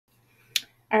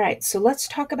All right, so let's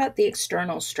talk about the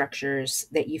external structures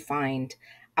that you find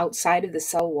outside of the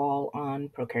cell wall on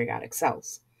prokaryotic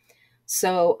cells.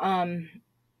 So,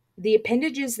 the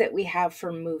appendages that we have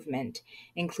for movement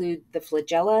include the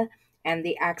flagella and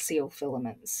the axial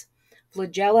filaments.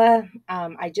 Flagella,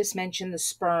 I just mentioned the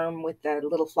sperm with the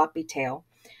little floppy tail.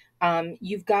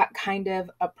 You've got kind of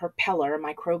a propeller, a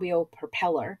microbial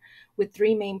propeller, with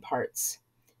three main parts: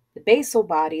 the basal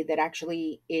body, that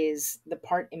actually is the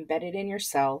part embedded in your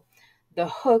cell, the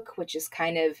hook, which is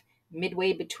kind of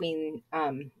midway between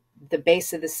the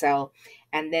base of the cell,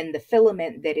 and then the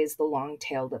filament, that is the long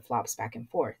tail that flops back and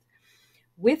forth.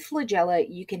 With flagella,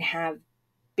 you can have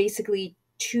basically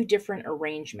two different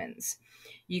arrangements.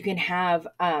 You can have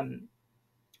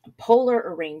polar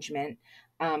arrangement,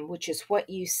 which is what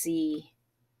you see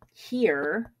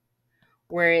here,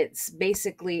 where it's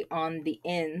basically on the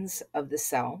ends of the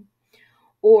cell.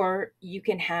 Or you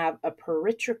can have a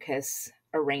peritrichous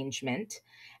arrangement,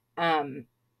 um,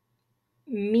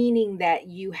 meaning that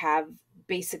you have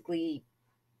basically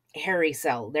hairy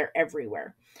cell. They're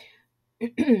everywhere.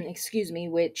 Excuse me,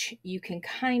 which you can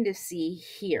kind of see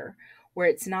here, where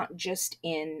it's not just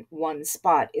in one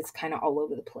spot, it's kind of all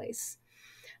over the place.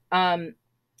 Um,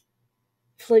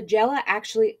 Flagella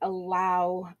actually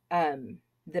allow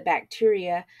the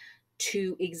bacteria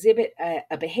to exhibit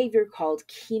a behavior called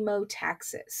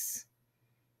chemotaxis.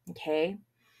 Okay.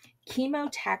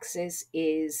 Chemotaxis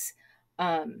is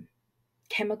um,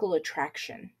 chemical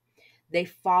attraction. They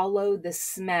follow the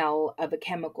smell of a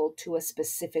chemical to a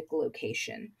specific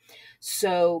location.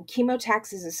 So,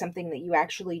 chemotaxis is something that you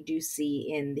actually do see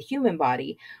in the human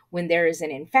body. When there is an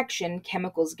infection,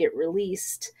 chemicals get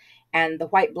released, and the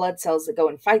white blood cells that go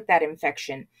and fight that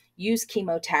infection use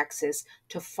chemotaxis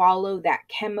to follow that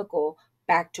chemical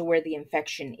back to where the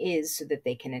infection is so that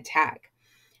they can attack.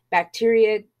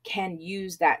 Bacteria can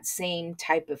use that same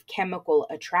type of chemical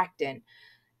attractant,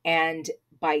 and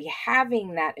by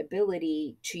having that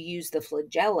ability to use the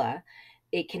flagella,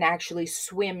 it can actually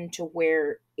swim to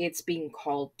where it's being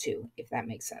called to, if that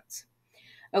makes sense.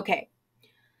 Okay,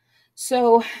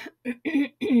 so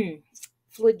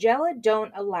flagella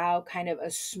don't allow kind of a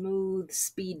smooth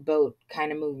speedboat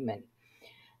kind of movement.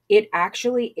 It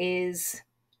actually is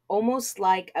almost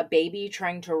like a baby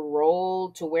trying to roll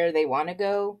to where they want to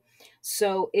go.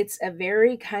 So it's a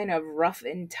very kind of rough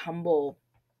and tumble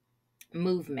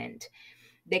movement.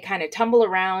 They kind of tumble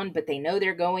around, but they know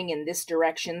they're going in this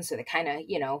direction. So they kind of,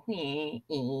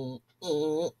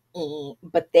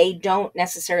 but they don't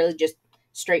necessarily just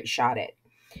straight shot it.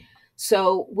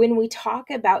 So when we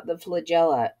talk about the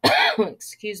flagella,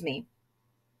 excuse me,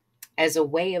 as a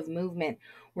way of movement,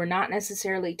 we're not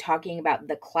necessarily talking about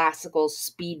the classical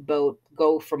speedboat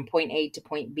go from point A to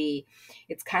point B.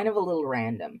 It's kind of a little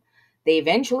random. They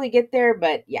eventually get there,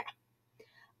 but yeah.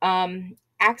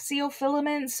 Axial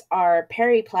filaments are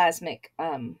periplasmic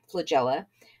flagella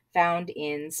found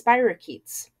in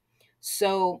spirochetes.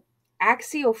 So,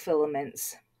 axial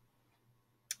filaments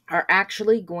are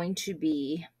actually going to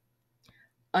be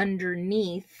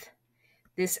underneath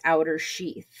this outer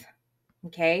sheath.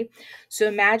 Okay, so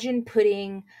imagine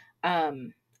putting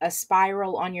a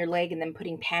spiral on your leg and then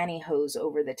putting pantyhose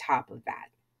over the top of that.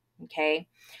 Okay,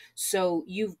 so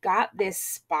you've got this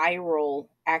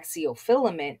spiral axial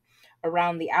filament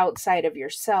around the outside of your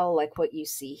cell, like what you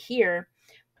see here,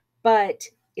 but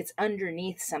it's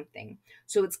underneath something.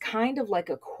 So it's kind of like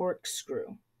a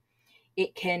corkscrew.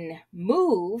 It can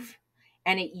move,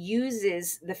 and it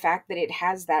uses the fact that it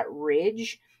has that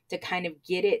ridge to kind of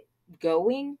get it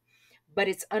going, but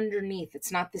it's underneath.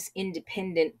 It's not this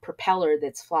independent propeller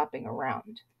that's flopping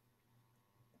around.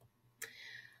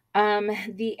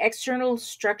 The external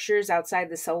structures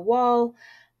outside the cell wall.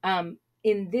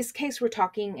 In this case, we're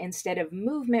talking, instead of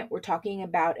movement, we're talking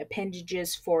about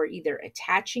appendages for either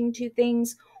attaching to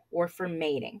things or for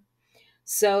mating.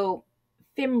 So,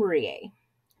 fimbriae.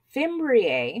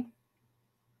 Fimbriae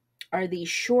are these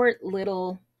short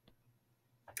little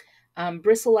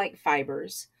bristle-like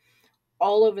fibers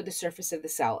all over the surface of the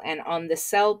cell. And on the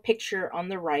cell picture on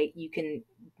the right, you can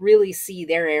really see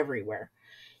they're everywhere.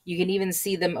 You can even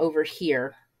see them over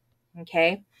here.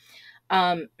 Okay.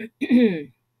 Um,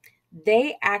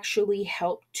 they actually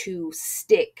help to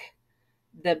stick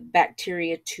the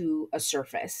bacteria to a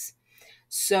surface.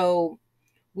 So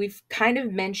we've kind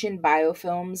of mentioned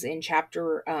biofilms in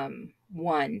chapter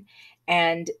 1,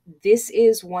 and this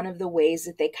is one of the ways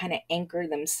that they kind of anchor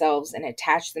themselves and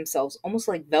attach themselves, almost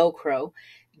like Velcro,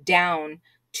 down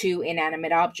to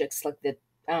inanimate objects like the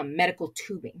medical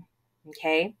tubing.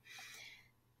 Okay.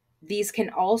 These can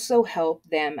also help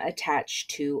them attach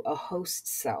to a host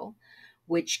cell,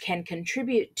 which can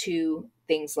contribute to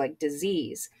things like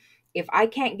disease. If I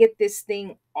can't get this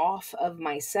thing off of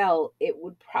my cell, it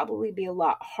would probably be a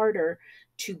lot harder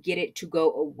to get it to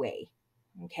go away.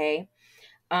 Okay.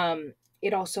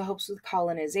 It also helps with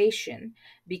colonization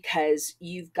because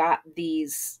you've got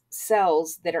these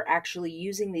cells that are actually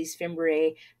using these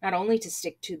fimbriae not only to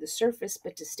stick to the surface,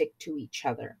 but to stick to each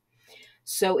other.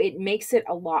 So it makes it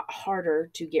a lot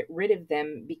harder to get rid of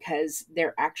them because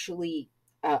they're actually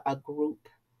a group.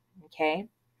 Okay.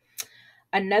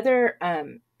 Another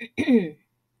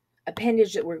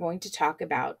appendage that we're going to talk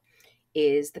about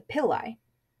is the pili.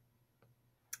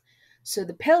 So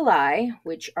the pili,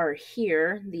 which are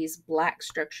here, these black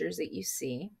structures that you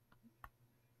see,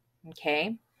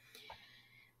 okay,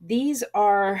 these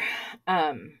are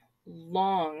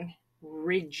long,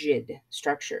 rigid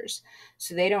structures.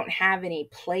 So they don't have any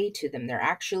play to them. They're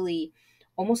actually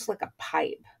almost like a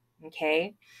pipe,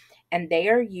 okay? And they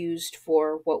are used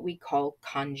for what we call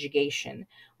conjugation,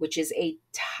 which is a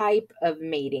type of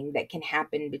mating that can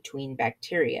happen between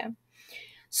bacteria.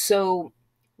 So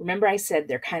remember I said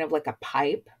they're kind of like a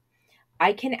pipe.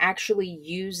 I can actually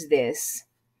use this,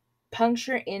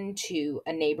 puncture into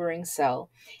a neighboring cell,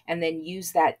 and then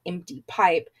use that empty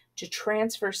pipe to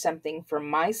transfer something from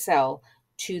my cell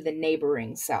to the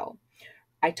neighboring cell.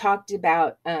 I talked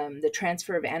about the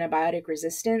transfer of antibiotic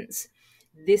resistance.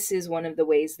 This is one of the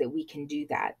ways that we can do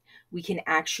that. We can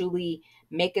actually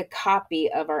make a copy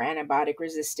of our antibiotic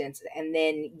resistance and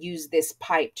then use this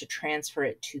pipe to transfer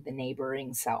it to the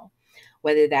neighboring cell,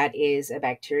 whether that is a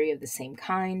bacteria of the same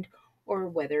kind or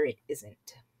whether it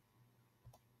isn't.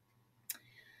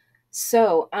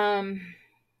 So,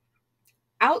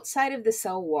 outside of the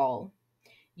cell wall,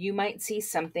 you might see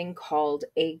something called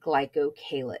a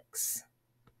glycocalyx.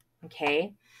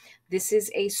 Okay, this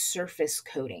is a surface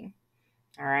coating.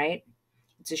 All right,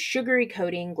 it's a sugary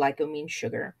coating, glyco means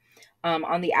sugar,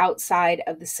 on the outside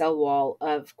of the cell wall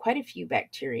of quite a few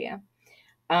bacteria.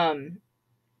 The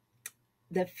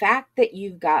fact that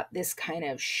you've got this kind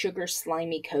of sugar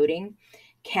slimy coating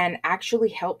can actually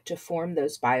help to form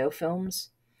those biofilms.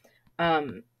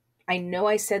 I know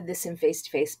I said this in face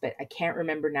to face, but I can't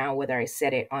remember now whether I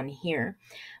said it on here.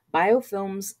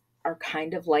 Biofilms are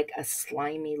kind of like a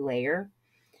slimy layer.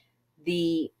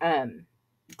 The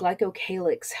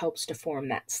glycocalyx helps to form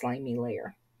that slimy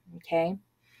layer. Okay.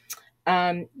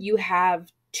 You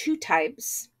have two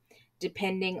types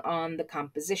depending on the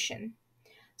composition.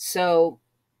 So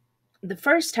the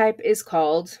first type is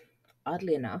called,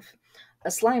 oddly enough,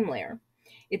 a slime layer.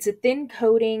 It's a thin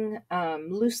coating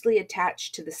loosely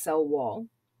attached to the cell wall.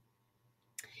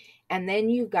 And then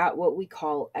you've got what we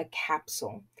call a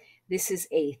capsule. This is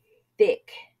a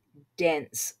thick,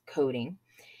 dense coating.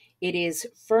 It is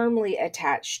firmly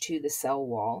attached to the cell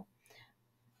wall.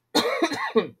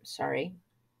 Sorry.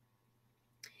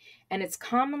 And it's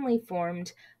commonly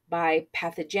formed by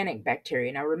pathogenic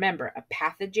bacteria. Now remember, a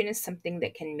pathogen is something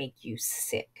that can make you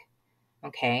sick.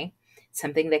 Okay?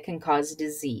 Something that can cause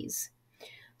disease.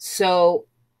 So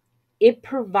it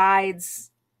provides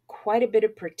quite a bit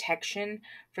of protection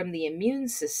from the immune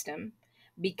system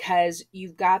because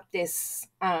you've got this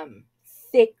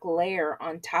thick layer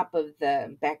on top of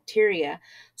the bacteria.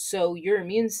 So your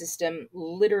immune system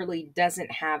literally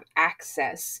doesn't have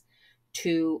access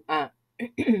to,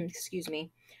 excuse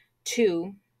me,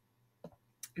 to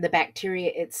the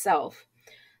bacteria itself.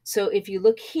 So if you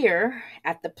look here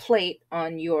at the plate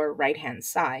on your right-hand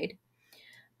side,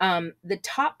 the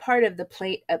top part of the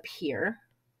plate up here,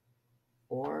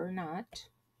 or not.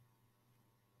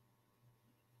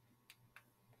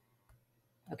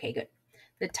 Okay, good.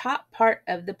 The top part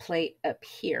of the plate up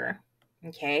here,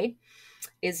 okay,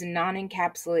 is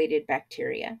non-encapsulated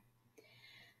bacteria.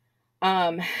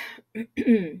 The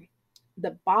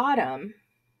bottom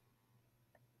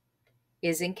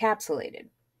is encapsulated,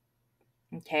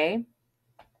 okay?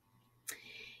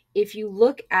 If you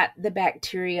look at the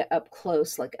bacteria up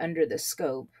close, like under the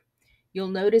scope, you'll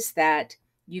notice that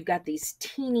you've got these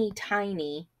teeny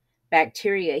tiny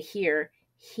bacteria here.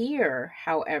 Here,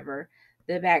 however,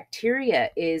 the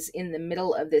bacteria is in the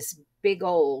middle of this big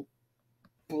old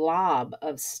blob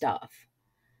of stuff.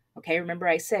 Okay, remember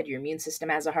I said your immune system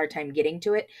has a hard time getting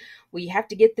to it? Well, you have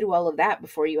to get through all of that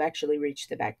before you actually reach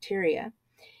the bacteria.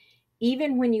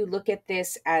 Even when you look at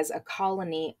this as a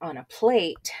colony on a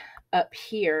plate up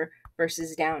here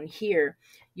versus down here,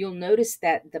 you'll notice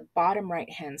that the bottom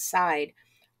right-hand side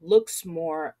looks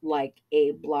more like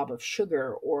a blob of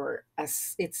sugar, or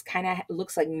it's kind of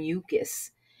looks like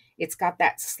mucus. It's got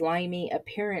that slimy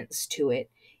appearance to it,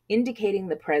 indicating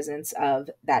the presence of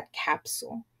that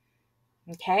capsule.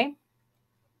 Okay?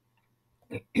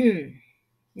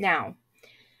 Now,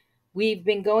 We've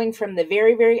been going from the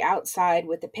very, very outside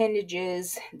with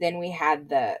appendages, then we had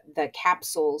the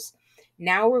capsules.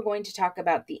 Now we're going to talk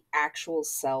about the actual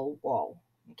cell wall,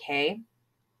 okay?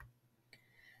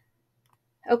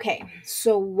 Okay,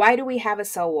 so why do we have a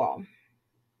cell wall?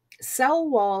 Cell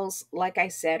walls, like I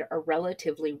said, are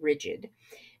relatively rigid,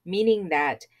 meaning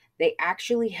that they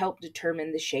actually help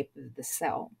determine the shape of the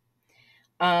cell.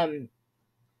 Um,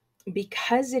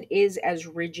 because it is as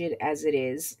rigid as it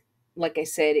is, like I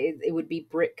said, it would be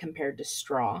brick compared to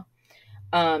straw.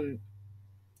 Um,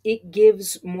 it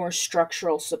gives more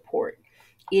structural support.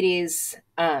 It is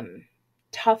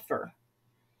tougher.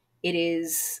 It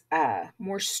is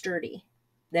more sturdy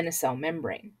than a cell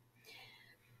membrane.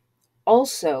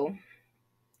 Also,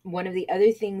 one of the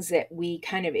other things that we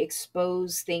kind of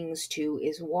expose things to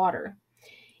is water.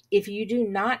 If you do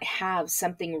not have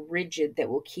something rigid that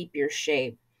will keep your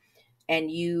shape, and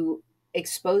you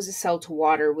expose a cell to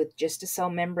water with just a cell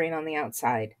membrane on the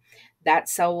outside, that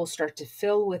cell will start to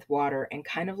fill with water, and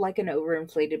kind of like an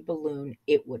overinflated balloon,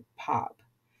 it would pop.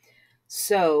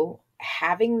 So,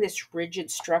 having this rigid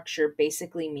structure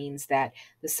basically means that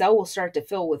the cell will start to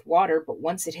fill with water, but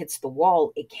once it hits the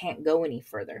wall, it can't go any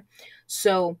further.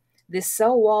 So, this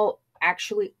cell wall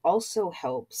actually also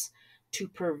helps to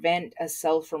prevent a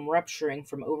cell from rupturing,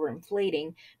 from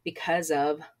overinflating, because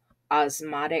of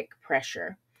osmotic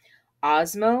pressure.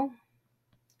 Osmo,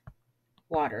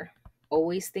 water.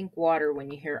 Always think water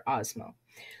when you hear osmo.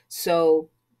 So,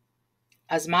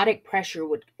 osmotic pressure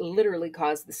would literally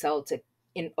cause the cell to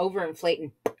overinflate,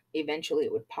 and eventually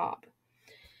it would pop.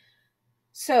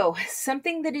 So,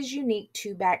 something that is unique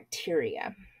to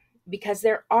bacteria, because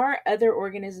there are other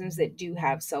organisms that do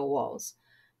have cell walls,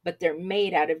 but they're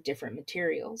made out of different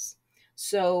materials.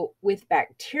 So, with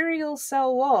bacterial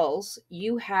cell walls,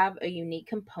 you have a unique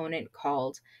component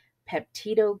called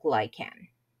peptidoglycan.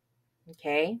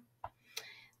 Okay?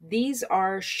 These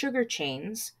are sugar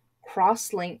chains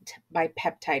cross-linked by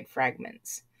peptide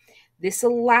fragments. This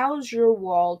allows your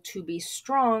wall to be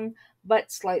strong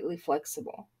but slightly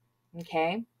flexible.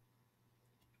 Okay?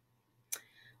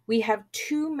 We have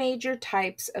two major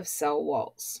types of cell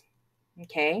walls.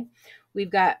 Okay?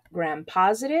 We've got gram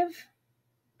positive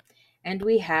and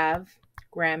we have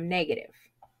gram negative.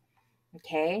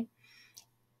 Okay?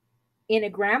 In a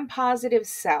gram positive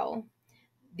cell,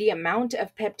 the amount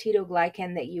of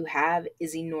peptidoglycan that you have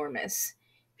is enormous.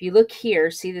 If you look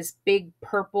here, see this big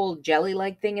purple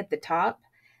jelly-like thing at the top?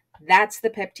 That's the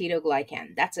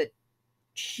peptidoglycan. That's a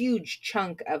huge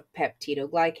chunk of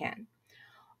peptidoglycan.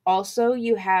 Also,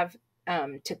 you have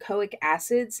teichoic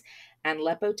acids and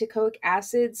lipoteichoic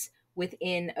acids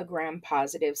within a gram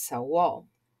positive cell wall.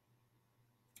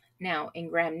 Now, in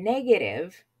gram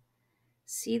negative,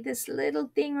 see this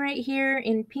little thing right here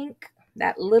in pink?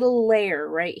 That little layer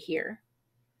right here.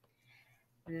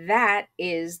 That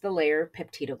is the layer of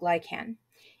peptidoglycan.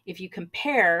 If you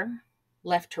compare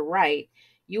left to right,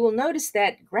 you will notice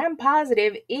that gram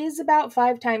positive is about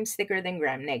 5 times thicker than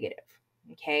gram negative.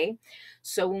 Okay,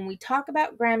 so when we talk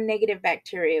about gram negative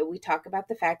bacteria, we talk about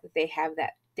the fact that they have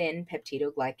that thin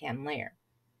peptidoglycan layer.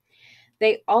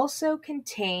 They also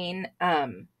contain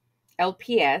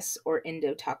LPS or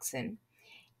endotoxin.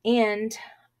 And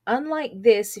unlike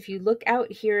this, if you look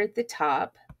out here at the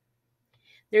top,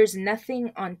 there's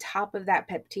nothing on top of that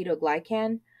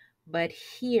peptidoglycan, but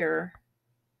here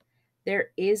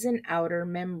there is an outer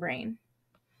membrane.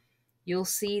 You'll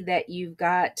see that you've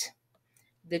got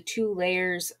the two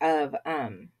layers of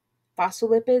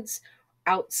phospholipids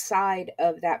outside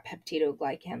of that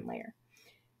peptidoglycan layer.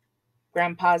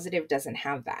 Gram positive doesn't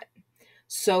have that.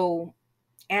 So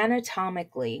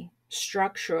anatomically,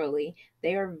 structurally,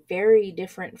 they are very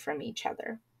different from each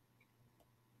other.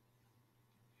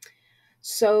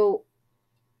 So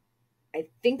I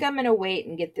think I'm going to wait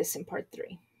and get this in part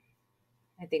 3.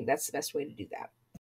 I think that's the best way to do that.